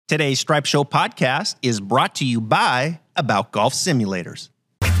Today's Stripe Show podcast is brought to you by About Golf Simulators.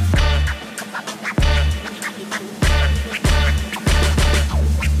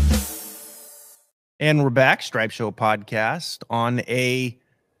 And we're back, Stripe Show podcast on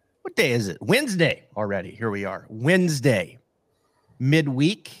what day is it? Wednesday already. Here we are, Wednesday,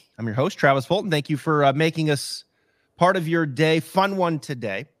 midweek. I'm your host, Travis Fulton. Thank you for making us part of your day. Fun one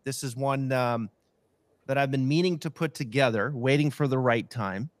today. This is one that I've been meaning to put together, waiting for the right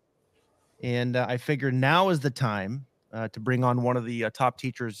time. And I figure now is the time to bring on one of the top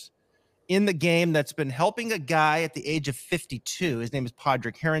teachers in the game that's been helping a guy at the age of 52. His name is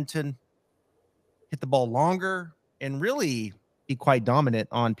Pádraig Harrington. Hit the ball longer and really be quite dominant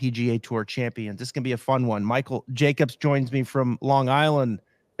on PGA Tour champions. This can be a fun one. Michael Jacobs joins me from Long Island.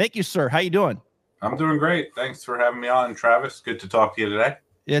 Thank you, sir. How you doing? I'm doing great. Thanks for having me on, Travis. Good to talk to you today.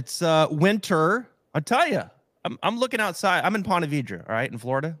 It's winter. I'll tell you. I'm looking outside. I'm in Ponte Vedra, all right, in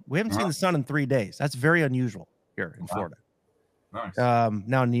Florida. We haven't seen the sun in 3 days. That's very unusual here in Florida. Nice.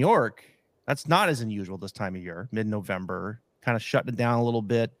 Now, New York, that's not as unusual this time of year, mid-November, kind of shutting it down a little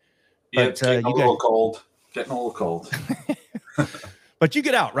bit. Yeah, it's getting a little cold. Getting a little cold. But you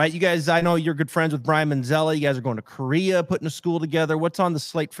get out, right? You guys, I know you're good friends with Brian Manzella. You guys are going to Korea, putting a school together. What's on the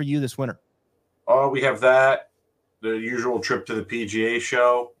slate for you this winter? Oh, we have that. The usual trip to the PGA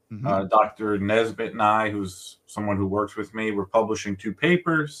show. Dr. Nesbitt and I, who's someone who works with me, we're publishing 2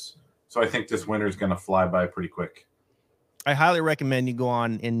 papers. So I think this winter is going to fly by pretty quick. I highly recommend you go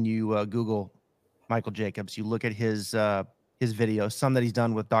on and you Google Michael Jacobs. You look at his videos, some that he's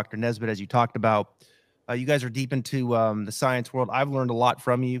done with Dr. Nesbitt, as you talked about. You guys are deep into the science world. I've learned a lot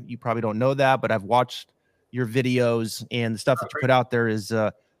from you. You probably don't know that, but I've watched your videos, and the stuff that you put out there is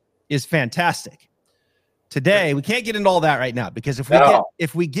fantastic. Today, we can't get into all that right now, because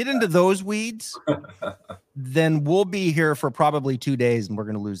if we get into those weeds, then we'll be here for probably 2 days and we're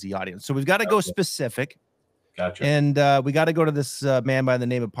going to lose the audience. So we've got to go specific. Gotcha. And we got to go to this man by the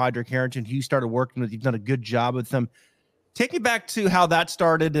name of Pádraig Harrington, who you started working with. You've done a good job with him. Take me back to how that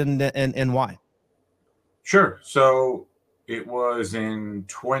started and why. Sure. So it was in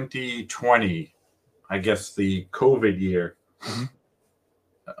 2020, I guess the COVID year.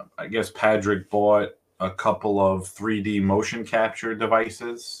 I guess Pádraig bought a couple of 3D motion capture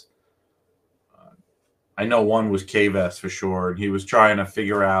devices. I know one was KVS for sure, and he was trying to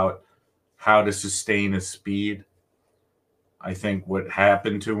figure out how to sustain his speed. I think what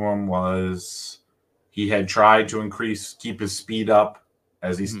happened to him was he had tried to keep his speed up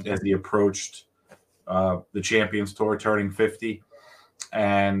as he approached the Champions Tour, turning 50,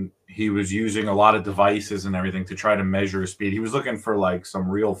 and he was using a lot of devices and everything to try to measure his speed. He was looking for like some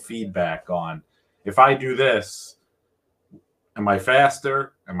real feedback on, if I do this, am I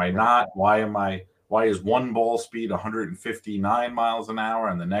faster? Am I not? Why is one ball speed 159 miles an hour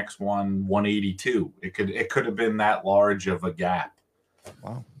and the next one 182? It could have been that large of a gap.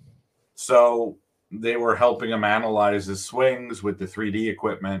 Wow. So they were helping him analyze his swings with the 3D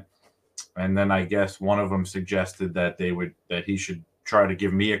equipment. And then I guess one of them suggested that he should try to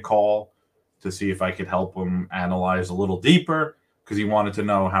give me a call to see if I could help him analyze a little deeper, because he wanted to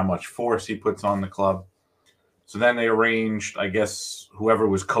know how much force he puts on the club. So then they arranged, I guess, whoever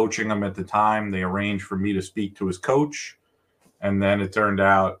was coaching him at the time, they arranged for me to speak to his coach. And then it turned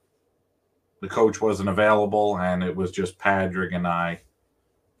out the coach wasn't available, and it was just Pádraig and I.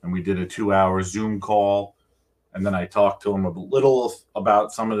 And we did a 2-hour Zoom call. And then I talked to him a little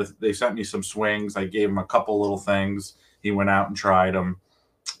about they sent me some swings. I gave him a couple little things. He went out and tried them.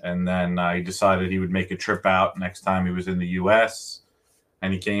 And then I decided he would make a trip out next time he was in the U.S.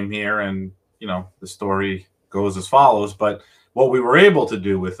 And he came here, and, the story goes as follows. But what we were able to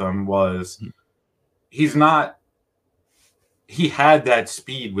do with him was he had that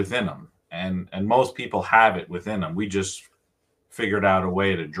speed within him. And most people have it within them. We just figured out a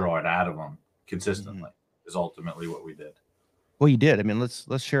way to draw it out of them consistently. Is ultimately what we did. Well, you did. I mean,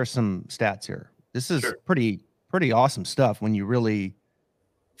 let's share some stats here. This is pretty awesome stuff when you really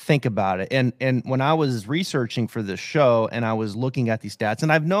think about it. And when I was researching for this show and I was looking at these stats,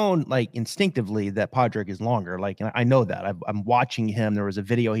 and I've known like instinctively that Pádraig is longer. Like, I know that. I'm watching him. There was a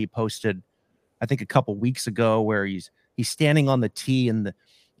video he posted, I think a couple weeks ago, where he's standing on the tee and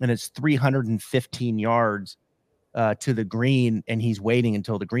it's 315 yards to the green, and he's waiting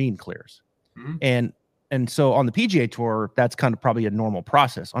until the green clears. And so on the PGA Tour, that's kind of probably a normal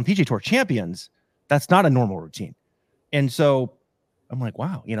process. On PGA Tour Champions, that's not a normal routine. And so I'm like,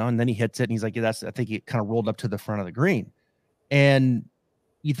 wow, and then he hits it and he's like, I think he kind of rolled up to the front of the green. And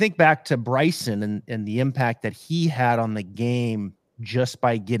you think back to Bryson and the impact that he had on the game just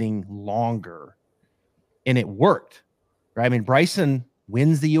by getting longer, and it worked, right? I mean, Bryson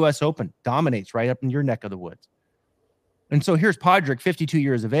wins the U.S. Open, dominates right up in your neck of the woods. And so here's Pádraig, 52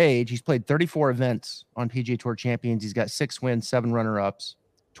 years of age. He's played 34 events on PGA Tour Champions. He's got 6 wins, 7 runner-ups,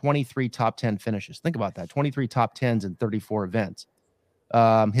 23 top 10 finishes. Think about that, 23 top 10s in 34 events.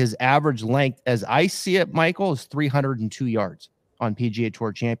 His average length, as I see it, Michael, is 302 yards on PGA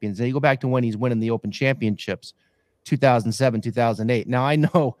Tour Champions. And you go back to when he's winning the Open Championships, 2007, 2008. Now,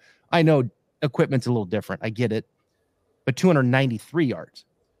 I know equipment's a little different. I get it. But 293 yards.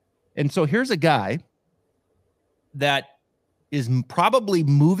 And so here's a guy that is probably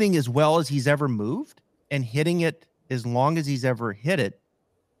moving as well as he's ever moved and hitting it as long as he's ever hit it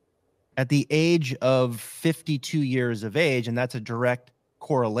at the age of 52 years of age. And that's a direct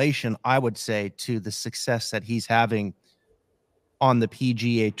correlation, I would say, to the success that he's having on the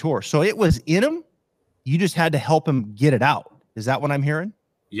PGA Tour. So it was in him. You just had to help him get it out. Is that what I'm hearing?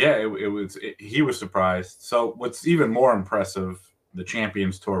 Yeah, he was surprised. So what's even more impressive, the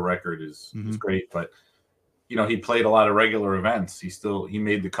Champions Tour record is great, but you know, he played a lot of regular events. He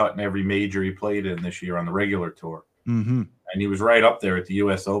made the cut in every major he played in this year on the regular tour. And he was right up there at the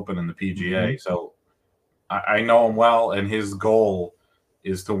US Open and the PGA. So I know him well, and his goal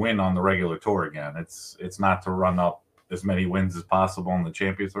is to win on the regular tour again. It's not to run up as many wins as possible on the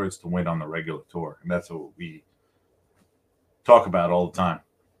Champions Tour. It's to win on the regular tour. And that's what we talk about all the time.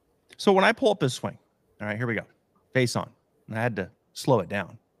 So when I pull up his swing, all right, here we go. Face on. I had to slow it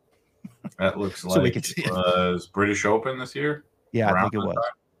down. That looks like so we could see it was British Open this year. Yeah, I think it was.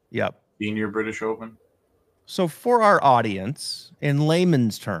 Yep. Senior British Open. So for our audience, in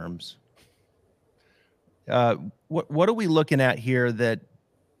layman's terms, what are we looking at here that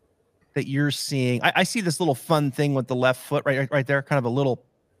you're seeing? I see this little fun thing with the left foot right there, kind of a little,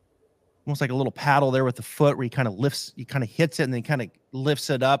 almost like a little paddle there with the foot where he kind of hits it and then kind of lifts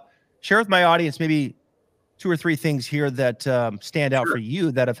it up. Share with my audience maybe 2 or 3 things here that stand out for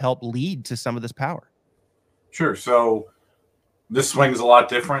you that have helped lead to some of this power. Sure. So this swing's a lot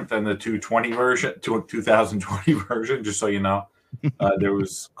different than the 2020 version, just so you know. There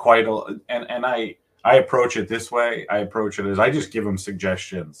was quite a, and I approach it this way. I approach it as I just give them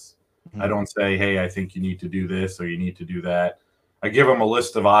suggestions. I don't say, hey, I think you need to do this or you need to do that. I give them a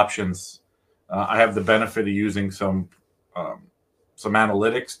list of options. I have the benefit of using some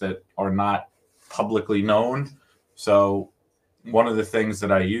analytics that are not publicly known. So one of the things that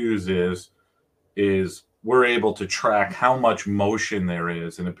I use is we're able to track how much motion there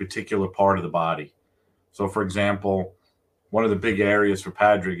is in a particular part of the body. So for example, one of the big areas for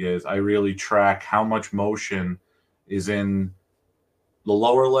Pádraig is I really track how much motion is in the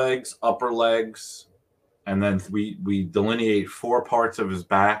lower legs, upper legs, and then we delineate 4 parts of his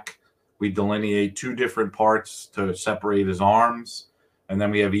back. We delineate 2 different parts to separate his arms. And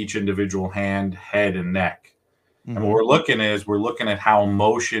then we have each individual hand, head, and neck. And what we're looking at how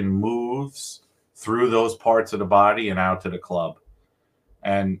motion moves through those parts of the body and out to the club.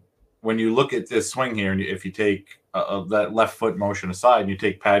 And when you look at this swing here, and if you take that left foot motion aside, and you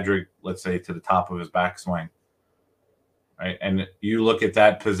take Pádraig, let's say, to the top of his backswing, right, and you look at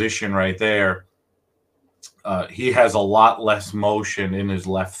that position right there, he has a lot less motion in his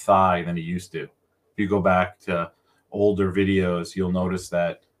left thigh than he used to. If you go back to older videos, you'll notice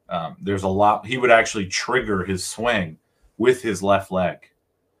that there's a lot. He would actually trigger his swing with his left leg.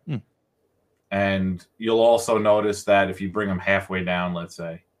 And you'll also notice that if you bring him halfway down, let's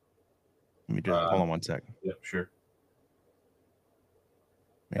say. Let me do it. Hold on 1 second. Yep, sure.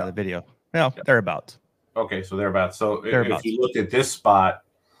 Yeah, the video. Well, thereabouts. Okay, so thereabouts. So if you look at this spot,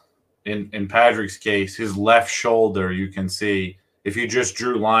 in Pádraig's case, his left shoulder, you can see, if you just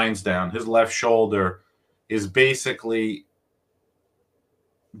drew lines down, his left shoulder is basically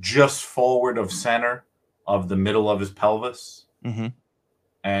just forward of center of the middle of his pelvis.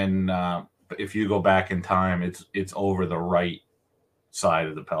 And if you go back in time, it's over the right side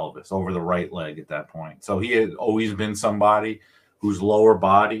of the pelvis, over the right leg at that point. So he had always been somebody whose lower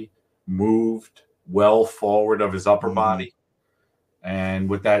body moved well forward of his upper body. And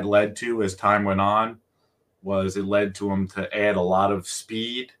what that led to as time went on was it led to him to add a lot of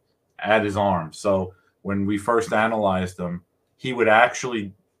speed at his arms. So when we first analyzed him, he would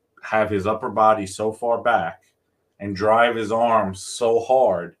actually have his upper body so far back and drive his arms so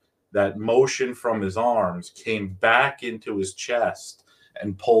hard that motion from his arms came back into his chest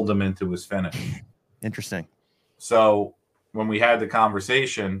and pulled him into his finish. Interesting. So when we had the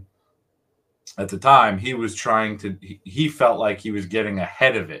conversation at the time, he was he felt like he was getting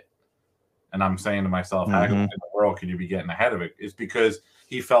ahead of it. And I'm saying to myself, how in the world could you be getting ahead of it? It's because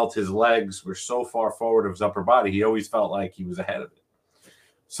he felt his legs were so far forward of his upper body. He always felt like he was ahead of it.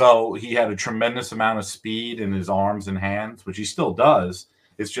 So he had a tremendous amount of speed in his arms and hands, which he still does.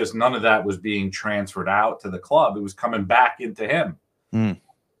 It's just none of that was being transferred out to the club. It was coming back into him.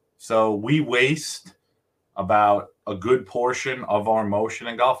 So we waste about a good portion of our motion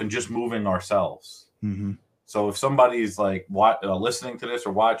in golf and just moving ourselves. So if somebody's like listening to this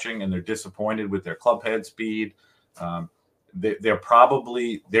or watching and they're disappointed with their club head speed, they're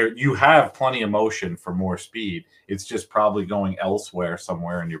probably there. You have plenty of motion for more speed. It's just probably going elsewhere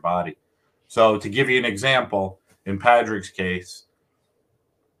somewhere in your body. So to give you an example, in Pádraig's case,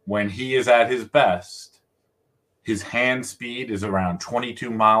 when he is at his best, his hand speed is around 22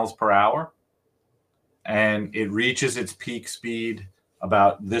 miles per hour, and it reaches its peak speed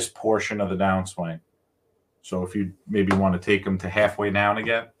about this portion of the downswing. So if you maybe want to take him to halfway down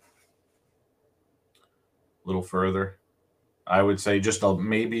again, a little further, I would say just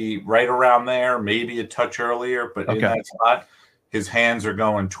maybe right around there, maybe a touch earlier, but in that spot, his hands are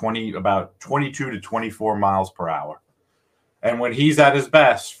going about 22 to 24 miles per hour. And when he's at his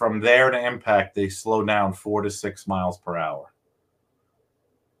best, from there to impact, they slow down 4 to 6 miles per hour.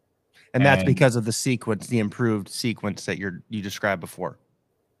 And that's because of the sequence, the improved sequence that you described before.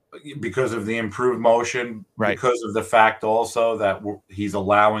 Because of the improved motion, because of the fact also that he's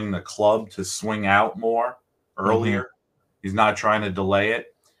allowing the club to swing out more earlier. He's not trying to delay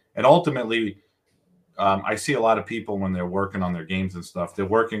it. And ultimately, I see a lot of people when they're working on their games and stuff, they're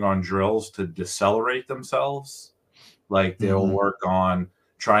working on drills to decelerate themselves. Like they'll work on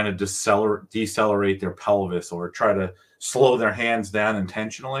trying to decelerate their pelvis or try to slow their hands down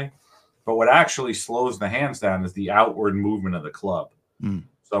intentionally. But what actually slows the hands down is the outward movement of the club.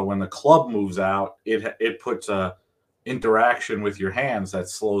 So when the club moves out, it puts a interaction with your hands that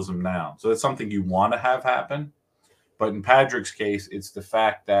slows them down. So it's something you want to have happen. But in Pádraig's case, it's the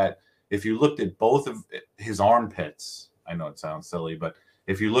fact that if you looked at both of his armpits, I know it sounds silly, but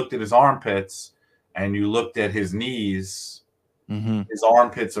if you looked at his armpits and you looked at his knees, his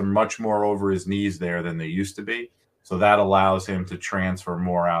armpits are much more over his knees there than they used to be. So that allows him to transfer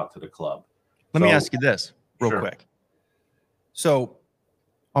more out to the club. Let me ask you this real quick. So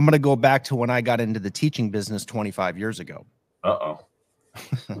I'm going to go back to when I got into the teaching business 25 years ago.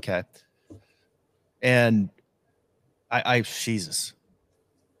 Okay. And Jesus,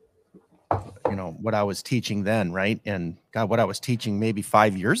 you know, what I was teaching then, right? And God, what I was teaching maybe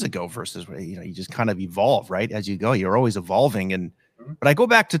 5 years ago versus, you know, you just kind of evolve, right? As you go, you're always evolving. And, but I go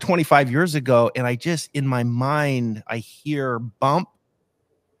back to 25 years ago and I just, in my mind, I hear bump,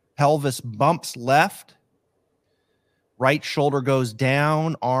 pelvis bumps left, right shoulder goes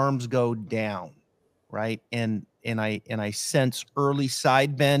down, arms go down, right? And I sense early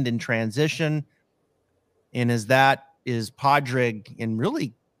side bend in transition. And is Pádraig in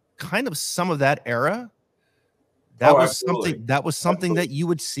really kind of some of that era? That was something that you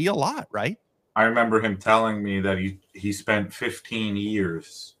would see a lot, right? I remember him telling me that he spent 15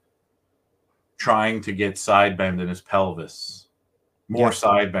 years trying to get side bend in his pelvis, more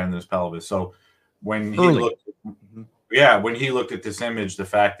side bend in his pelvis. So when he looked at this image, the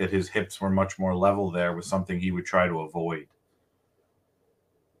fact that his hips were much more level there was something he would try to avoid.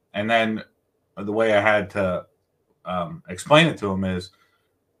 And then the way I had to explain it to him is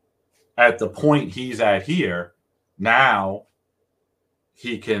at the point he's at here, now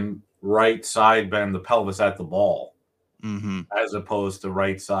he can right side bend the pelvis at the ball as opposed to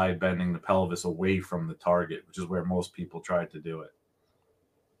right side bending the pelvis away from the target, which is where most people tried to do it.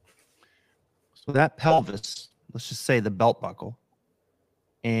 So that pelvis, let's just say the belt buckle,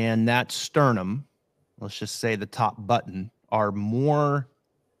 and that sternum, let's just say the top button, are more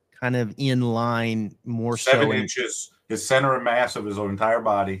kind of in line, more 7 inches. His center of mass of his entire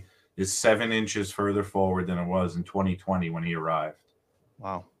body is 7 inches further forward than it was in 2020 when he arrived.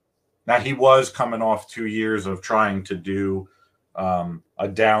 Wow. Now, he was coming off 2 years of trying to do a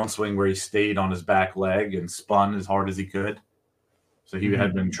downswing where he stayed on his back leg and spun as hard as he could. So he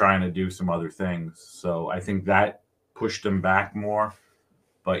had been trying to do some other things. So I think that pushed him back more.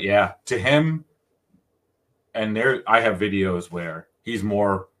 But yeah, to him, and I have videos where he's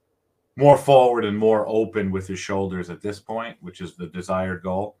more forward and more open with his shoulders at this point, which is the desired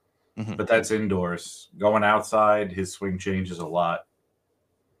goal. But that's indoors. Going outside, his swing changes a lot.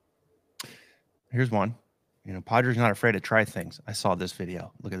 Here's one. You know, Pádraig's not afraid to try things. I saw this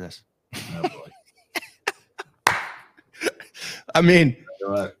video. Look at this. Oh, boy. I mean,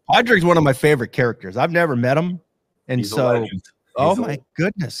 Pádraig's one of my favorite characters. I've never met him. And so, my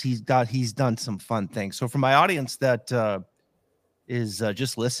goodness, he's done some fun things. So for my audience that is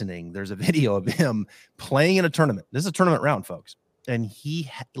just listening, there's a video of him playing in a tournament. This is a tournament round, folks. And he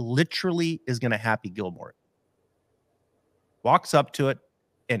literally is going to Happy Gilmore it. Walks up to it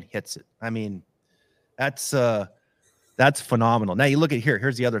and hits it. I mean, that's phenomenal. Now you look at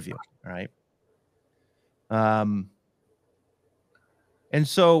here's the other view. All right. And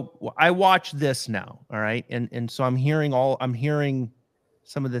so I watch this now. All right. And so I'm hearing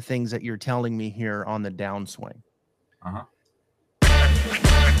some of the things that you're telling me here on the downswing.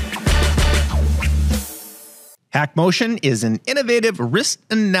 HackMotion is an innovative wrist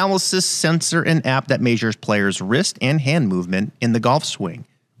analysis sensor and app that measures players' wrist and hand movement in the golf swing.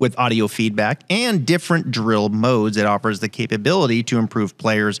 With audio feedback and different drill modes, it offers the capability to improve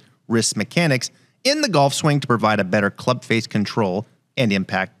players' wrist mechanics in the golf swing to provide a better club face control and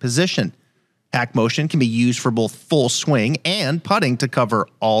impact position. HackMotion can be used for both full swing and putting to cover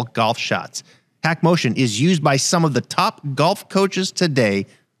all golf shots. HackMotion is used by some of the top golf coaches today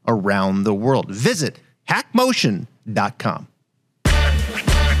around the world. Visit hackmotion.com.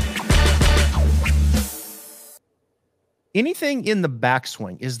 Anything in the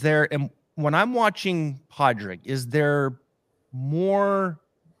backswing, is there, and when I'm watching Pádraig, is there more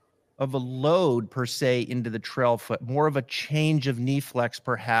of a load per se into the trail foot, more of a change of knee flex,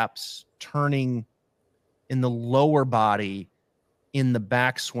 perhaps turning in the lower body in the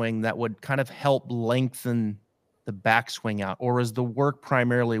backswing that would kind of help lengthen the backswing out? Or is the work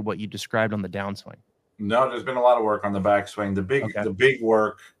primarily what you described on the downswing? No, there's been a lot of work on the backswing. The big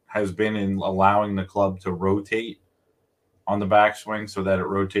work has been in allowing the club to rotate on the backswing so that it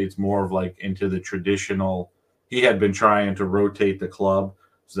rotates more of like into the traditional. He had been trying to rotate the club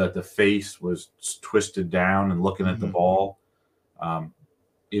so that the face was twisted down and looking at the ball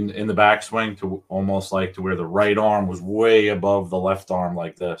in the backswing to almost like to where the right arm was way above the left arm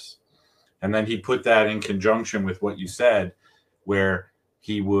like this. And then he put that in conjunction with what you said, where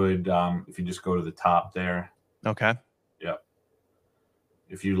he would, if you just go to the top there. Okay. Yep.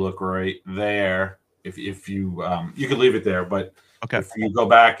 If you look right there, if you you could leave it there, but okay, if you go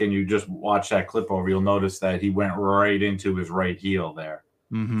back and you just watch that clip over, you'll notice that he went right into his right heel there.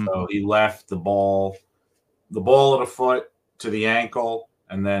 So he left the ball of the foot to the ankle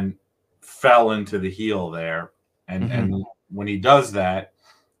and then fell into the heel there. And when he does that,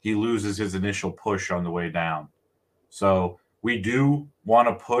 he loses his initial push on the way down. So we do want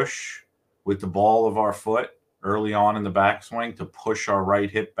to push with the ball of our foot early on in the backswing to push our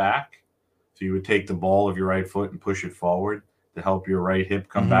right hip back. So you would take the ball of your right foot and push it forward to help your right hip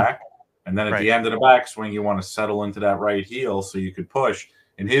come back. And then at the end of the backswing, you want to settle into that right heel so you could push.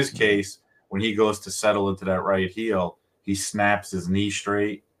 In his case, when he goes to settle into that right heel, he snaps his knee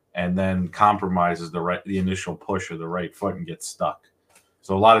straight and then compromises the initial push of the right foot and gets stuck.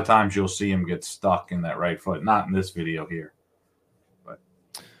 So a lot of times you'll see him get stuck in that right foot. Not in this video here.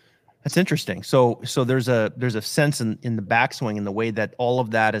 That's interesting. So there's a sense in the backswing in the way that all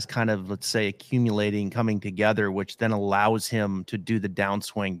of that is kind of, let's say, accumulating, coming together, which then allows him to do the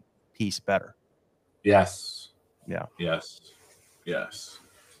downswing piece better. Yes. Yeah. Yes.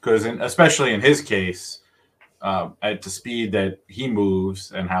 Because especially in his case, at the speed that he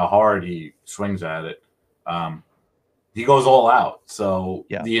moves and how hard he swings at it, he goes all out. So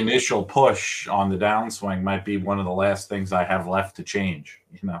the initial push on the downswing might be one of the last things I have left to change,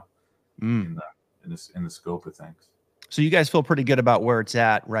 in the scope of things. So you guys feel pretty good about where it's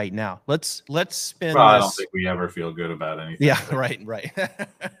at right now. Let's spin. Well, I don't think we ever feel good about anything. Yeah, right.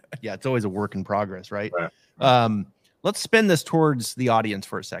 Yeah, it's always a work in progress, right? Let's spin this towards the audience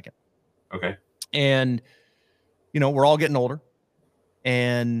for a second. Okay. And we're all getting older,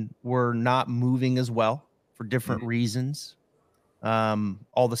 and we're not moving as well for different reasons. All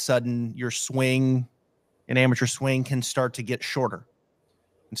of a sudden, your swing, an amateur swing, can start to get shorter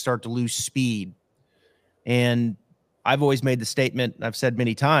and start to lose speed. And I've always made the statement, I've said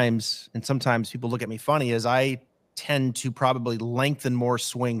many times, and sometimes people look at me funny, as I tend to probably lengthen more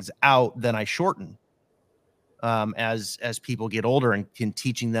swings out than I shorten as people get older, and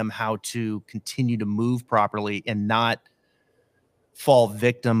teaching them how to continue to move properly and not fall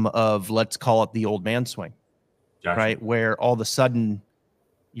victim of, let's call it, the old man swing. Gotcha. Right? Where all of a sudden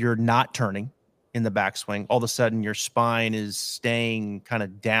you're not turning in the backswing. All of a sudden your spine is staying kind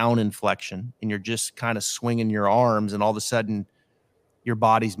of down in flexion, and you're just kind of swinging your arms, and all of a sudden your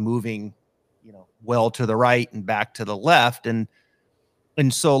body's moving, well to the right and back to the left. And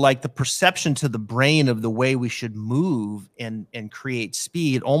so, like, the perception to the brain of the way we should move and create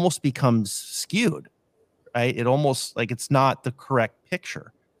speed almost becomes skewed, right? It almost, like, it's not the correct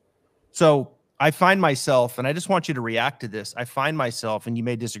picture. So I find myself, and I just want you to react to this, I find myself, and you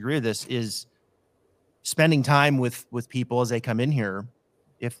may disagree with this, is spending time with people as they come in here,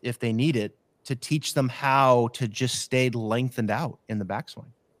 if they need it, to teach them how to just stay lengthened out in the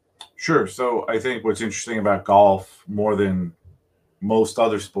backswing. Sure. So I think what's interesting about golf, more than most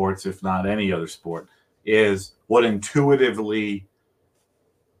other sports, if not any other sport, is what intuitively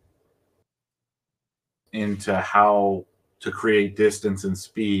into how to create distance and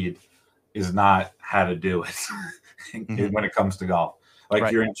speed is not how to do it when it comes to golf.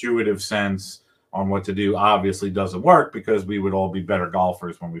 Like your intuitive sense on what to do obviously doesn't work, because we would all be better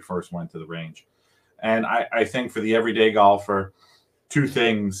golfers when we first went to the range. And I think for the everyday golfer, two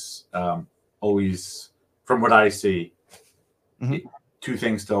things always, from what I see, two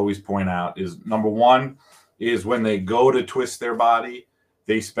things to always point out is, number one is when they go to twist their body,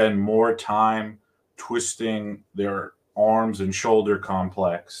 they spend more time twisting their arms and shoulder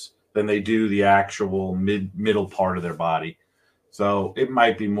complex than they do the actual middle part of their body. So it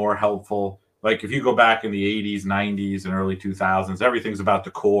might be more helpful. Like if you go back in the 80s, 90s, and early 2000s, everything's about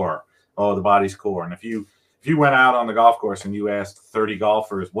the core. Oh, the body's core. And if you went out on the golf course and you asked 30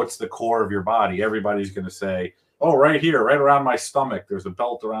 golfers, what's the core of your body? Everybody's going to say, oh, right here, right around my stomach. There's a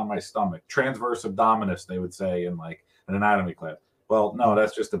belt around my stomach. Transverse abdominis, they would say in like an anatomy class. Well, no,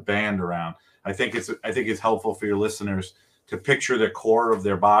 that's just a band around. I think it's helpful for your listeners to picture the core of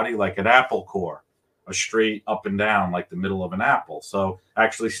their body like an apple core, a straight up and down like the middle of an apple. So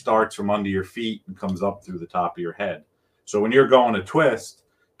actually starts from under your feet and comes up through the top of your head. So when you're going to twist,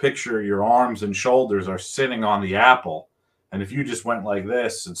 picture your arms and shoulders are sitting on the apple. And if you just went like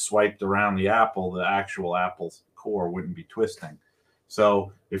this and swiped around the apple, the actual apple's core wouldn't be twisting.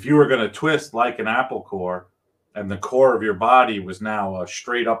 So if you were going to twist like an apple core, and the core of your body was now a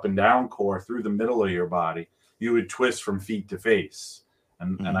straight up and down core through the middle of your body, you would twist from feet to face.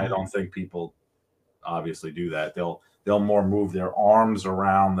 And I don't think people obviously do that. They'll more move their arms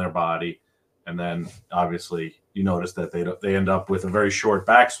around their body. And then obviously you notice that they end up with a very short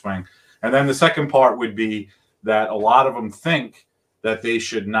backswing. And then the second part would be that a lot of them think that they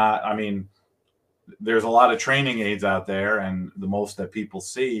should not. I mean, there's a lot of training aids out there, and the most that people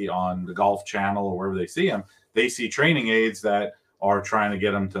see on the Golf Channel or wherever they see them, they see training aids that are trying to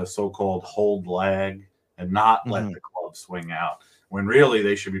get them to so-called hold lag and not let the club swing out, when really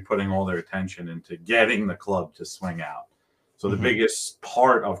they should be putting all their attention into getting the club to swing out. So the biggest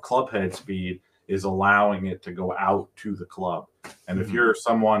part of club head speed is allowing it to go out to the club. And if you're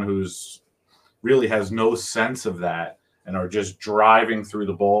someone who's really has no sense of that and are just driving through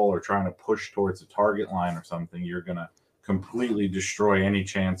the ball or trying to push towards the target line or something, you're going to completely destroy any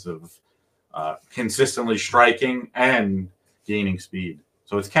chance of consistently striking and gaining speed.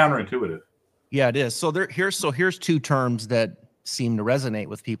 So it's counterintuitive. Yeah, it is. So here's two terms that seem to resonate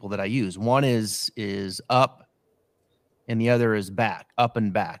with people that I use. One is up, and the other is back, up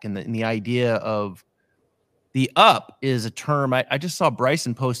and back. And the idea of the up is a term. I just saw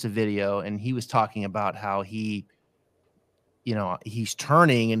Bryson post a video, and he was talking about how he's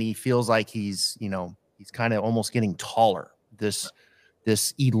turning and he feels like he's kind of almost getting taller. This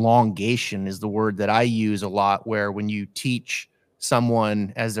elongation is the word that I use a lot, where when you teach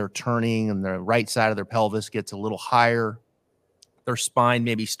someone as they're turning and the right side of their pelvis gets a little higher, their spine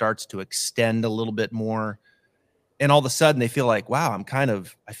maybe starts to extend a little bit more. And all of a sudden they feel like, wow,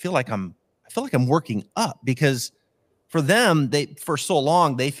 I feel like I'm working up, because for them, for so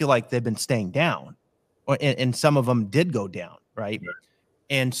long, they feel like they've been staying down, and some of them did go down. Right.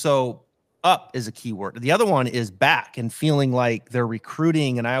 And so up is a key word. The other one is back, and feeling like they're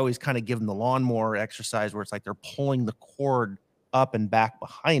recruiting. And I always kind of give them the lawnmower exercise, where it's like they're pulling the cord up and back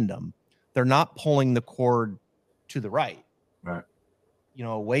behind them. They're not pulling the cord to the right,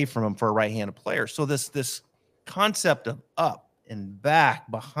 away from them for a right-handed player. So this concept of up and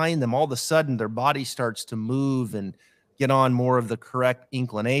back behind them, all of a sudden their body starts to move and get on more of the correct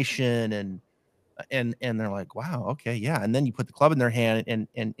inclination, and they're like, wow, okay, yeah. And then you put the club in their hand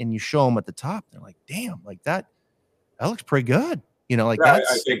and you show them at the top. They're like, damn, like that looks pretty good.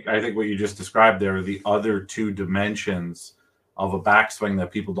 That's. I think what you just described there are the other two dimensions of a backswing that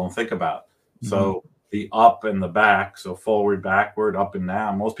people don't think about. So the up and the back, so forward, backward, up and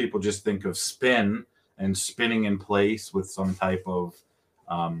down. Most people just think of spin and spinning in place with some type of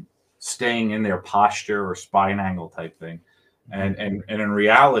staying in their posture or spine angle type thing. And in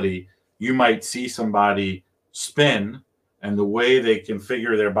reality, you might see somebody spin, and the way they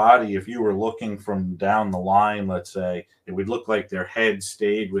configure their body, if you were looking from down the line, let's say, it would look like their head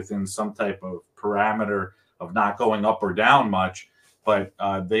stayed within some type of parameter of not going up or down much, but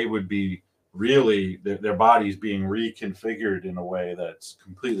they would be really, their body's being reconfigured in a way that's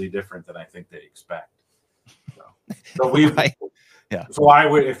completely different than I think they expect. So we, yeah. So I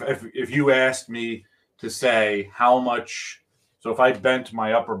would, if you asked me to say how much. So if I bent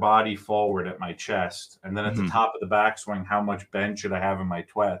my upper body forward at my chest, and then at the top of the backswing, how much bend should I have in my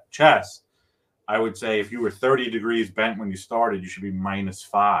chest? I would say if you were 30 degrees bent when you started, you should be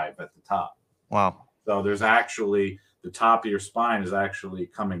 -5 at the top. Wow. So there's actually, the top of your spine is actually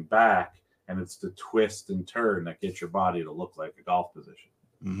coming back, and it's the twist and turn that gets your body to look like a golf position.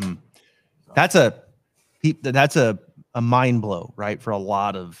 Mm-hmm. So that's a mind blow, right? For a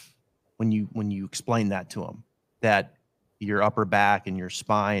lot of, when you explain that to them, that your upper back and your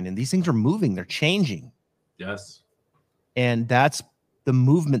spine and these things are moving, they're changing. Yes. And that's the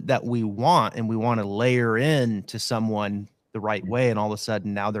movement that we want, and we want to layer in to someone the right way, and all of a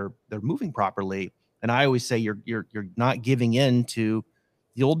sudden now they're moving properly. And I always say you're not giving in to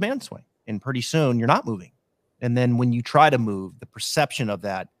the old man swing, and pretty soon you're not moving. And then when you try to move, the perception of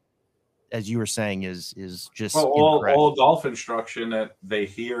that, as you were saying, is just all golf instruction that they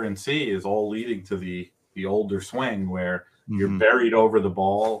hear and see is all leading to the older swing, where you're buried over the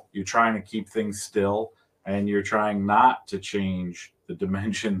ball, you're trying to keep things still, and you're trying not to change the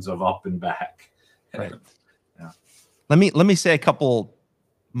dimensions of up and back. Right. Yeah. Let me say a couple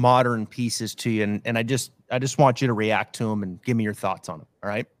modern pieces to you, and I just want you to react to them and give me your thoughts on them. All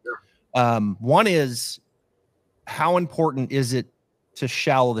right. Sure. One is, how important is it to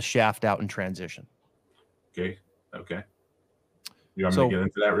shallow the shaft out in transition? Okay. You want me to get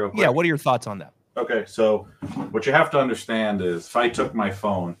into that real quick? Yeah. What are your thoughts on that? Okay. So what you have to understand is, if I took my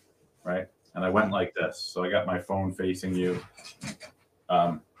phone, right, and I went like this, so I got my phone facing you,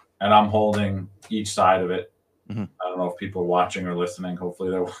 and I'm holding each side of it. I don't know if people are watching or listening. Hopefully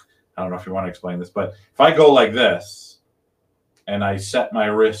they're, I don't know if you want to explain this, but if I go like this and I set my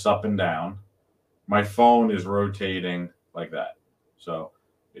wrists up and down, my phone is rotating like that. So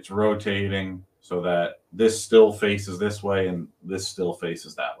it's rotating so that this still faces this way and this still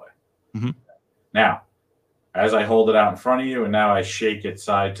faces that way. Now, as I hold it out in front of you, and now I shake it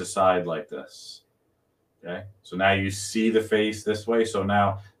side to side like this. Okay, so now you see the face this way. So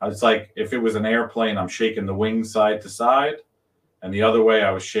now it's like if it was an airplane, I'm shaking the wings side to side, and the other way I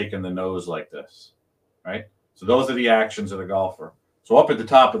was shaking the nose like this, right? So those are the actions of the golfer. So up at the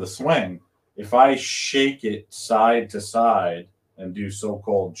top of the swing, if I shake it side to side and do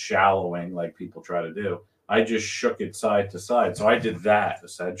so-called shallowing like people try to do, I just shook it side to side. So I did that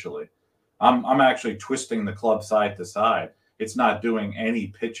essentially. I'm actually twisting the club side to side. It's not doing any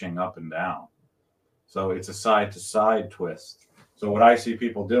pitching up and down. So it's a side to side twist. So what I see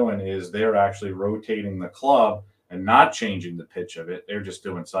people doing is they're actually rotating the club and not changing the pitch of it. They're just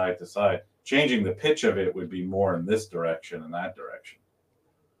doing side to side. Changing the pitch of it would be more in this direction and that direction.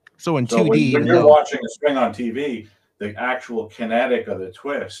 So in 2D, when you're watching a swing on TV, the actual kinetic of the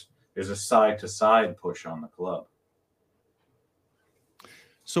twist is a side to side push on the club.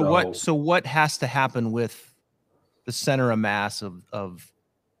 So what has to happen with the center of mass of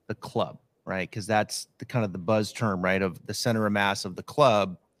the club, right? Because that's the kind of the buzz term, right? Of the center of mass of the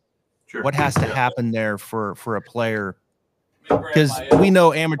club. Sure. What has to happen there for a player? Because we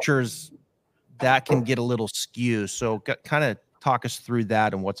know amateurs, that can get a little skew. So kind of talk us through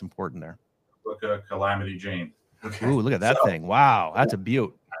that and what's important there. Look at Calamity Jane. Okay. Ooh, look at that thing. Wow, that's a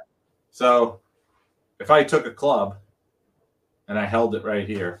beaut. So if I took a club and I held it right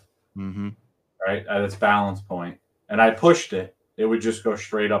here, right, at its balance point, and I pushed it, it would just go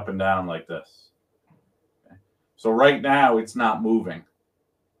straight up and down like this. Okay. So right now it's not moving.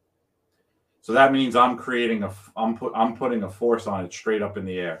 So that means I'm creating I'm putting a force on it straight up in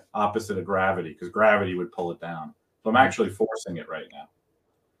the air, opposite of gravity, because gravity would pull it down. So I'm actually forcing it right now.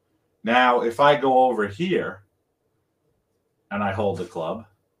 Now, if I go over here and I hold the club,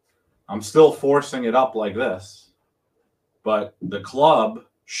 I'm still forcing it up like this, but the club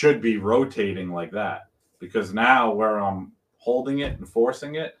should be rotating like that, because now where I'm holding it and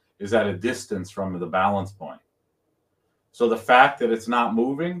forcing it is at a distance from the balance point. So the fact that it's not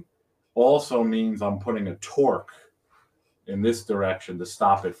moving also means I'm putting a torque in this direction to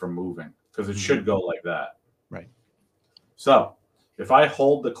stop it from moving, because it should go like that. Right. So if I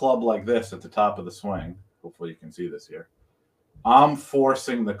hold the club like this at the top of the swing, hopefully you can see this here, I'm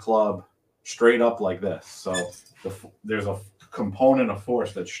forcing the club straight up like this. So there's a component of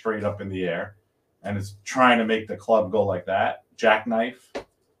force that's straight up in the air, and it's trying to make the club go like that, jackknife,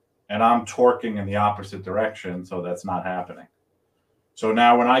 and I'm torquing in the opposite direction, so that's not happening. So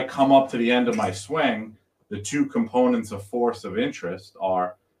now when I come up to the end of my swing, the two components of force of interest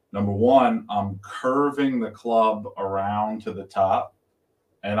are, number one, I'm curving the club around to the top,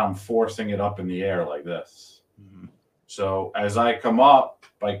 and I'm forcing it up in the air like this. So as I come up,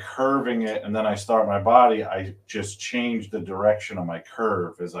 by curving it, and then I start my body, I just change the direction of my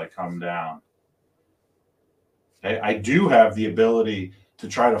curve as I come down. Okay? I do have the ability to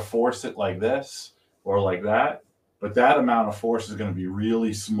try to force it like this or like that, but that amount of force is going to be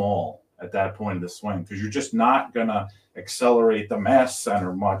really small at that point of the swing, because you're just not going to accelerate the mass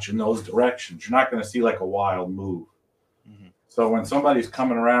center much in those directions. You're not going to see like a wild move. So when somebody's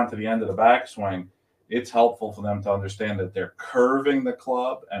coming around to the end of the backswing, it's helpful for them to understand that they're curving the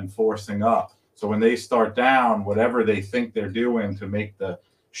club and forcing up. So when they start down, whatever they think they're doing to make the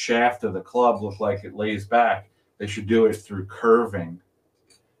shaft of the club look like it lays back, they should do it through curving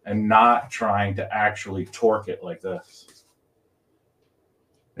and not trying to actually torque it like this.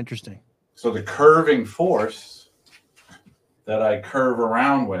 Interesting. So the curving force that I curve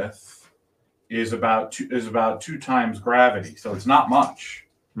around with is about 2 times gravity. So it's not much.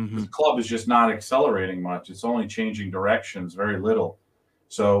 The club is just not accelerating much. It's only changing directions very little.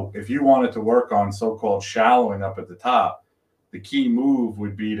 So if you wanted to work on so-called shallowing up at the top, the key move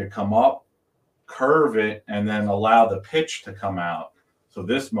would be to come up, curve it, and then allow the pitch to come out. So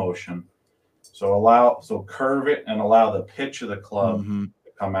this motion. So curve it and allow the pitch of the club to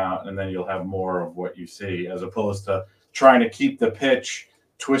come out, and then you'll have more of what you see, as opposed to trying to keep the pitch,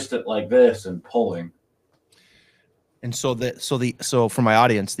 twist it like this and pulling. And so for my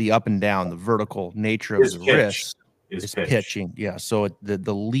audience, the up and down, the vertical nature of the wrist is pitching. Yeah. So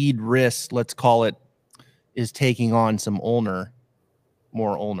the lead wrist, let's call it, is taking on some more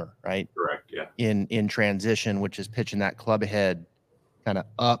ulnar, right? Correct. Yeah. In transition, which is pitching that club head kind of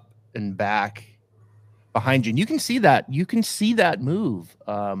up and back behind you. And you can see that move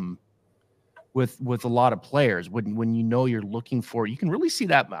with a lot of players when you know you're looking for, you can really see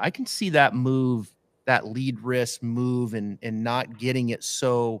that. I can see that move, that lead wrist move, and not getting it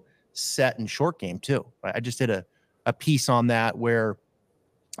so set in short game too. I just did a piece on that where,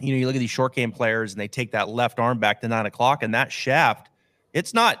 you look at these short game players and they take that left arm back to 9 o'clock, and that shaft,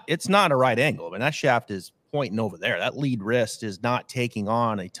 it's not a right angle. I mean, that shaft is pointing over there. That lead wrist is not taking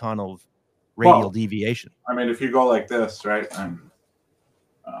on a ton of radial deviation. I mean, if you go like this, right, and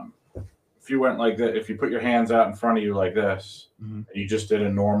if you went like that, if you put your hands out in front of you like this, and you just did a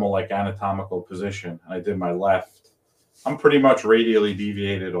normal like anatomical position, and I did my left, I'm pretty much radially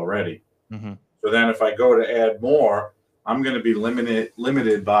deviated already. So then if I go to add more, I'm going to be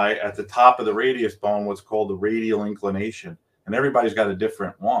limited by, at the top of the radius bone, what's called the radial inclination. And everybody's got a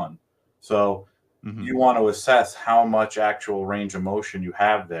different one. So you want to assess how much actual range of motion you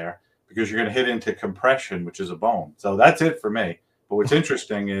have there, because you're going to hit into compression, which is a bone. So that's it for me. But what's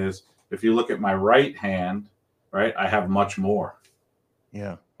interesting is, if you look at my right hand, right, I have much more.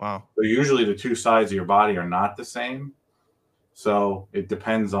 Yeah. Wow. So usually the two sides of your body are not the same. So it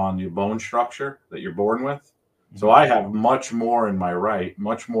depends on your bone structure that you're born with. So I have much more in my right,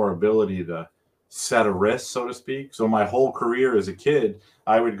 much more ability to set a wrist, so to speak. So my whole career as a kid,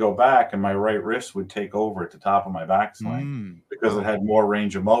 I would go back and my right wrist would take over at the top of my backswing because it had more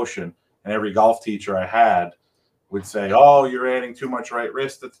range of motion. And every golf teacher I had would say, "Oh, you're adding too much right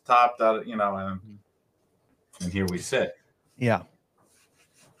wrist at the top," and here we sit. Yeah.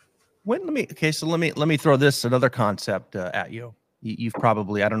 Let me throw another concept at you. You've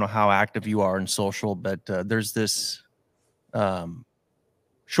probably, I don't know how active you are in social, but there's this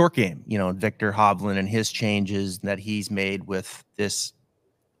short game, Victor Hovland and his changes that he's made with this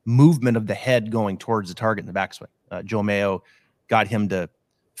movement of the head going towards the target in the backswing. Joe Mayo got him to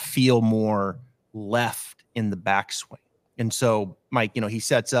feel more left in the backswing. And so Mike, he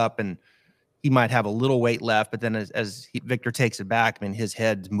sets up and he might have a little weight left, but then as Victor takes it back, I mean, his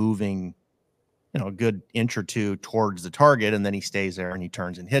head's moving, a good inch or two towards the target, and then he stays there and he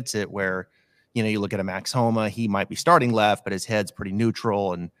turns and hits it, where, you look at a Max Homa, he might be starting left, but his head's pretty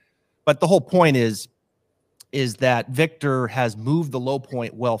neutral. But the whole point is that Victor has moved the low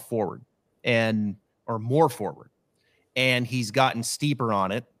point well forward or more forward, and he's gotten steeper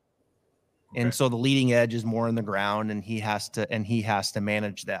on it. Okay. And so the leading edge is more in the ground, and he has to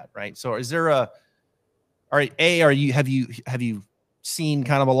manage that. Right. So have you seen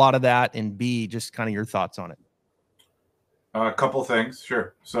kind of a lot of that, and B, just kind of your thoughts on it? A couple things.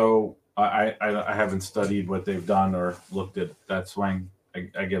 Sure. So I haven't studied what they've done or looked at that swing.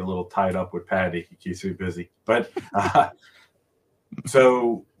 I get a little tied up with Patty. He keeps me busy. But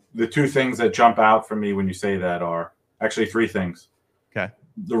so the two things that jump out for me when you say that are actually three things. Okay.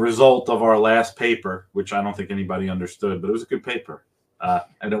 The result of our last paper, which I don't think anybody understood, but it was a good paper.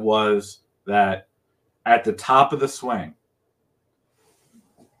 And it was that at the top of the swing,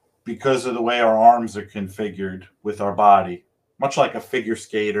 because of the way our arms are configured with our body, much like a figure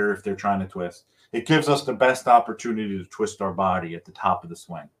skater, if they're trying to twist, it gives us the best opportunity to twist our body at the top of the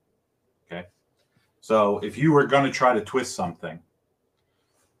swing. Okay. So if you were going to try to twist something,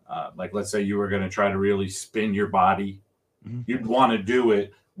 like let's say you were going to try to really spin your body, you'd want to do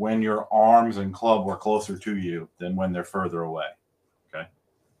it when your arms and club were closer to you than when they're further away. Okay.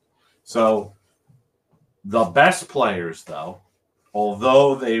 So the best players, though,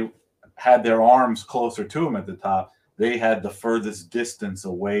 although they had their arms closer to them at the top, they had the furthest distance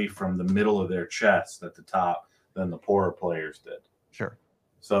away from the middle of their chest at the top than the poorer players did. Sure.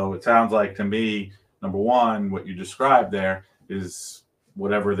 So it sounds like to me, number one, what you described there is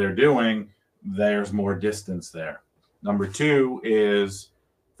whatever they're doing, there's more distance there. Number two is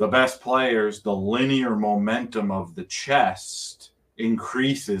the best players, the linear momentum of the chest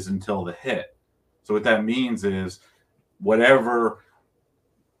increases until the hit. So what that means is whatever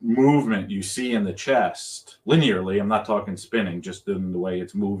movement you see in the chest linearly, I'm not talking spinning, just in the way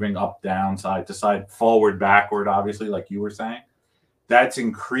it's moving up, down, side to side, forward, backward, obviously, like you were saying, that's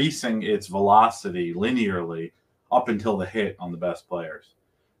increasing its velocity linearly up until the hit on the best players.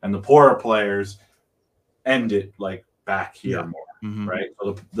 And the poorer players end it like back here more, right?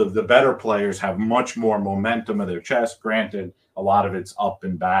 So the better players have much more momentum of their chest. Granted, a lot of it's up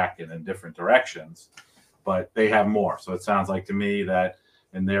and back and in different directions, but they have more. So it sounds like to me that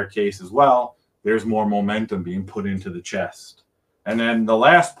in their case as well, there's more momentum being put into the chest. And then the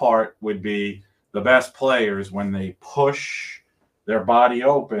last part would be the best players, when they push their body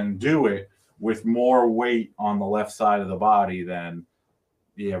open, do it with more weight on the left side of the body than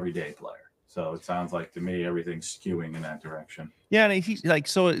the everyday player. So it sounds like to me everything's skewing in that direction. Yeah, and he's like,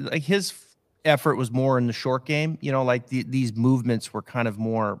 so like his effort was more in the short game, you know, like these movements were kind of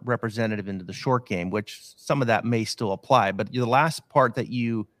more representative into the short game, which some of that may still apply. But the last part that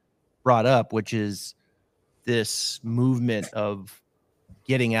you brought up, which is this movement of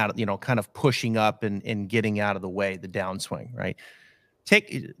getting out, you know, kind of pushing up and getting out of the way, the downswing, right?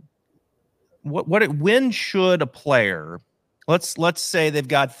 When should a player, let's say they've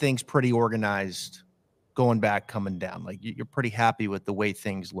got things pretty organized, going back, coming down, like you're pretty happy with the way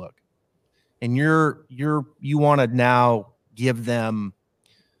things look, and you want to now give them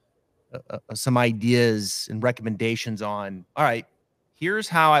some ideas and recommendations on, all right, here's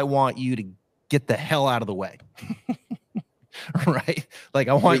how I want you to get the hell out of the way. Right? Like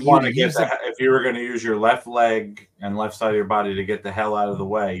I want you to use if you were going to use your left leg and left side of your body to get the hell out of the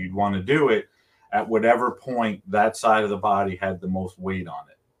way, you'd want to do it at whatever point that side of the body had the most weight on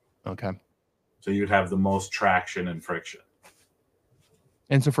it. Okay. So you'd have the most traction and friction.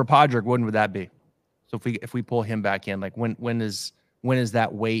 And so for Pádraig, when would that be? So if we pull him back in, like when is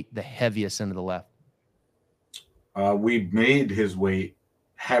that weight the heaviest into the left? We made his weight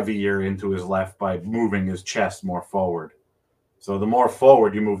heavier into his left by moving his chest more forward. So the more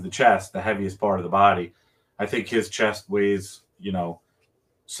forward you move the chest, the heaviest part of the body. I think his chest weighs,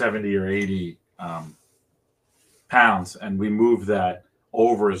 70 or 80 pounds, and we move that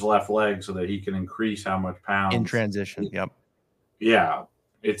over his left leg so that he can increase how much pounds in transition. Yep. Yeah,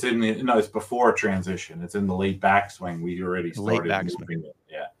 it's before transition. It's in the late backswing. We already started moving it.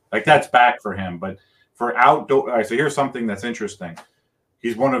 Yeah, like that's back for him. But for outdoor, all right, so here's something that's interesting.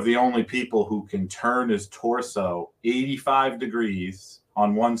 He's one of the only people who can turn his torso 85 degrees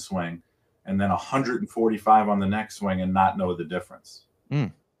on one swing and then 145 on the next swing and not know the difference. Oh.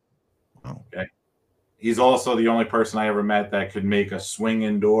 Okay. He's also the only person I ever met that could make a swing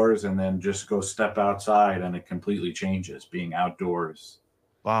indoors and then just go step outside and it completely changes being outdoors.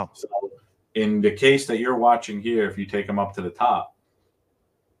 Wow. So in the case that you're watching here, if you take him up to the top,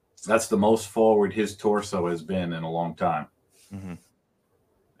 that's the most forward his torso has been in a long time. Mm-hmm.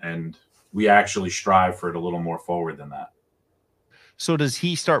 And we actually strive for it a little more forward than that. So does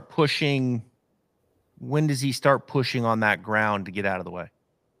he start pushing? When does he start pushing on that ground to get out of the way?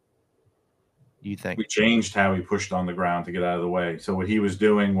 Do you think? We changed how he pushed on the ground to get out of the way. So what he was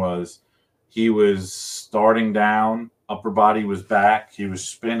doing was he was starting down, upper body was back, he was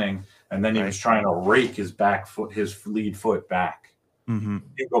spinning, and then he was trying to rake his back foot, his lead foot back. Mm-hmm.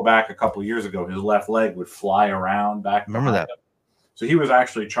 You go back a couple of years ago, his left leg would fly around back. Remember that? Him. So he was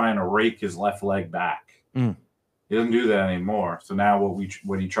actually trying to rake his left leg back. Mm. He doesn't do that anymore. So now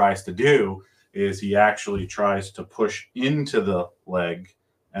what he tries to do is he actually tries to push into the leg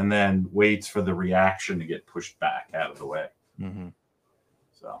and then waits for the reaction to get pushed back out of the way. Mm-hmm.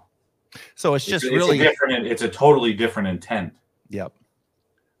 So it's just really different. It's a totally different intent. Yep.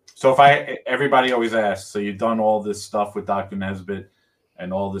 So everybody always asks, so you've done all this stuff with Dr. Nesbitt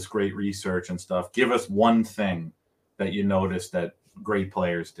and all this great research and stuff. Give us one thing that you notice that great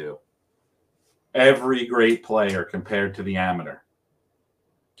players do. Every great player compared to the amateur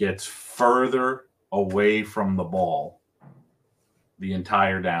gets further away from the ball the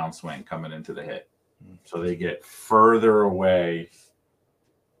entire downswing coming into the hit. So they get further away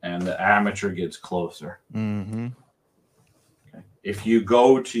and the amateur gets closer. Mm-hmm. Okay. If you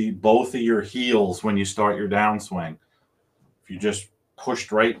go to both of your heels when you start your downswing, if you just pushed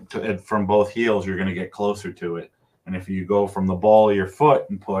from both heels, you're going to get closer to it. And if you go from the ball of your foot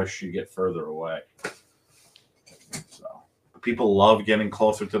and push, you get further away. So people love getting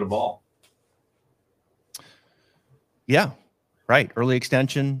closer to the ball. Yeah, right. Early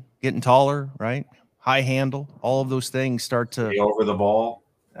extension, getting taller, right? High handle, all of those things start to over the ball.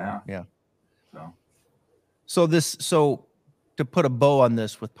 Yeah. Yeah. So to put a bow on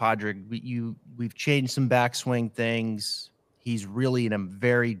this with Pádraig, we've changed some backswing things. He's really in a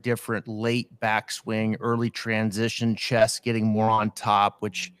very different late backswing, early transition, chest getting more on top,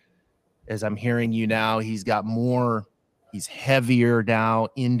 which, as I'm hearing you now, he's heavier now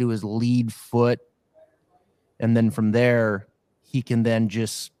into his lead foot. And then from there, he can then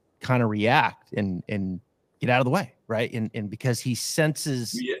just kind of react and get out of the way, right? And because he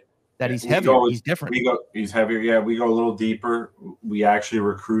senses that he's heavier, he's different. He's heavier. Yeah, we go a little deeper. We actually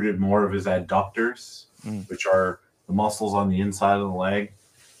recruited more of his adductors, which are the muscles on the inside of the leg,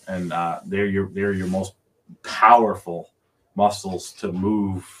 and they're your most powerful muscles to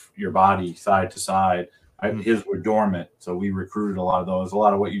move your body side to side. His were dormant, so we recruited a lot of those. A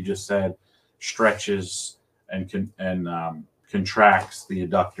lot of what you just said stretches and contracts the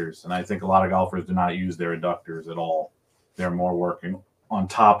adductors, and I think a lot of golfers do not use their adductors at all. They're more working on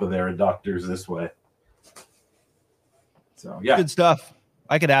top of their adductors this way. So yeah, good stuff.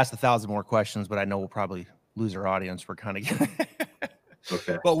 I could ask 1,000 more questions, but I know we'll probably lose our audience. We're kind of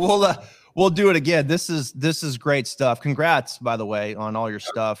okay, but we'll do it again. This is great stuff. Congrats, by the way, on all your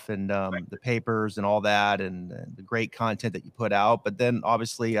stuff and the papers and all that, and the great content that you put out. But then,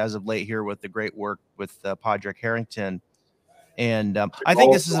 obviously, as of late here, with the great work with Pádraig Harrington, and I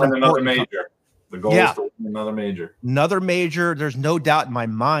think this is an important major. The goal is to win another major. Another major. There's no doubt in my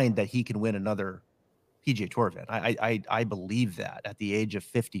mind that he can win another PGA Tour event. I believe that at the age of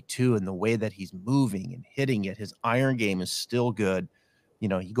 52, and the way that he's moving and hitting it, his iron game is still good. You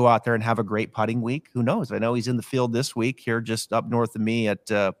know, you go out there and have a great putting week. Who knows? I know he's in the field this week here, just up north of me at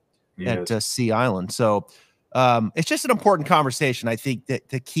Sea Island. So it's just an important conversation, I think, that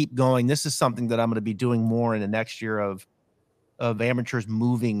to keep going. This is something that I'm going to be doing more in the next year of amateurs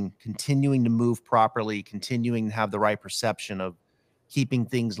continuing to move properly, continuing to have the right perception of keeping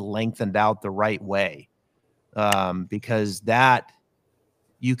things lengthened out the right way. Because that,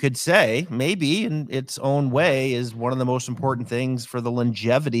 you could say, maybe in its own way, is one of the most important things for the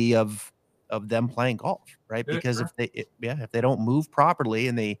longevity of them playing golf, right? Because if they don't move properly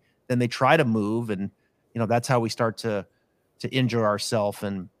and then they try to move, and that's how we start to injure ourselves,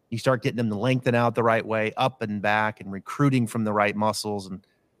 and you start getting them to lengthen out the right way, up and back, and recruiting from the right muscles, and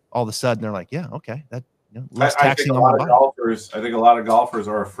all of a sudden they're like, yeah, okay, that less taxing on my body. I think a lot of golfers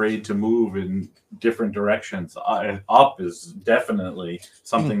are afraid to move in different directions. Up is definitely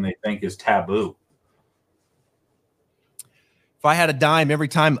something they think is taboo. If I had a dime every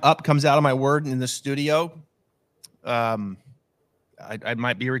time up comes out of my word in the studio, I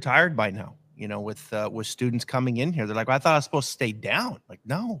might be retired by now. With students coming in here, they're like, well, I thought I was supposed to stay down. Like,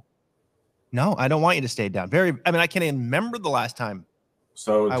 no, I don't want you to stay down. I can't even remember the last time.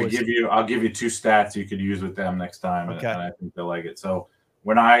 So I'll give you two stats you could use with them next time. Okay. And I think they'll like it. So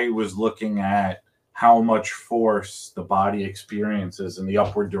when I was looking at how much force the body experiences in the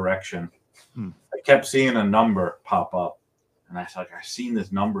upward direction, I kept seeing a number pop up. And I was like, I've seen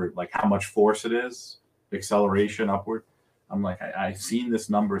this number, like how much force it is, acceleration upward. I'm like, I've seen this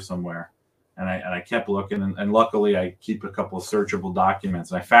number somewhere. And I kept looking, and luckily I keep a couple of searchable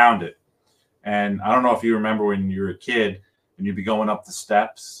documents, and I found it. And I don't know if you remember when you were a kid and you'd be going up the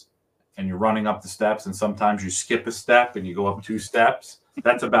steps and you're running up the steps, and sometimes you skip a step and you go up 2 steps.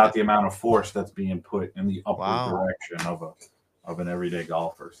 That's about the amount of force that's being put in the upward direction of an everyday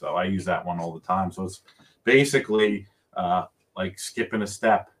golfer. So I use that one all the time. So it's basically like skipping a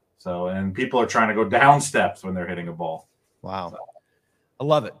step. So, and people are trying to go down steps when they're hitting a ball. Wow. So. I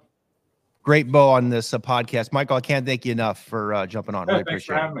love it. Great bow on this podcast. Michael, I can't thank you enough for jumping on. Yeah, really thanks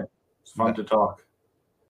for having me. It's fun to talk.